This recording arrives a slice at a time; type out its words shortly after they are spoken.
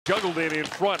Juggled it in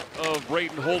front of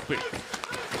Braden Holtby.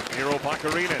 Miro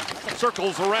Pakarinen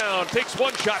circles around, takes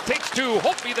one shot, takes two.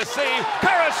 Holtby the save.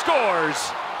 Khaira scores.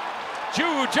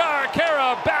 Jujhar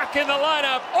Khaira back in the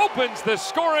lineup, opens the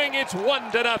scoring. It's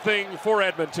 1-0 for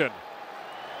Edmonton,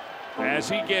 as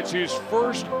he gets his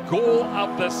first goal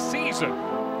of the season.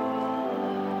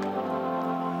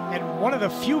 And one of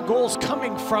the few goals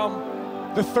coming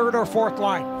from the third or fourth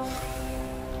line.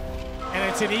 And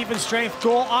it's an even strength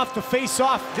goal off the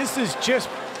face-off. This is just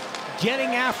getting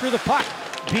after the puck,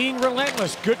 being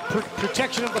relentless. Good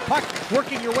protection of the puck,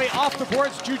 working your way off the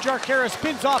boards. Jujhar Khaira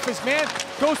spins off his man,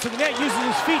 goes to the net, uses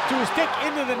his feet to his stick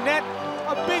into the net.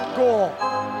 A big goal.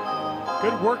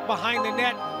 Good work behind the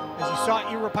net, as you saw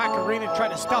Miro Pakarinen try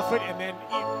to stuff it, and then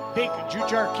big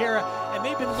Jujhar Khaira. And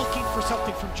they've been looking for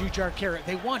something from Jujhar Khaira.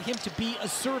 They want him to be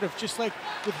assertive, just like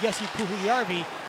with Jesse Puljujärvi.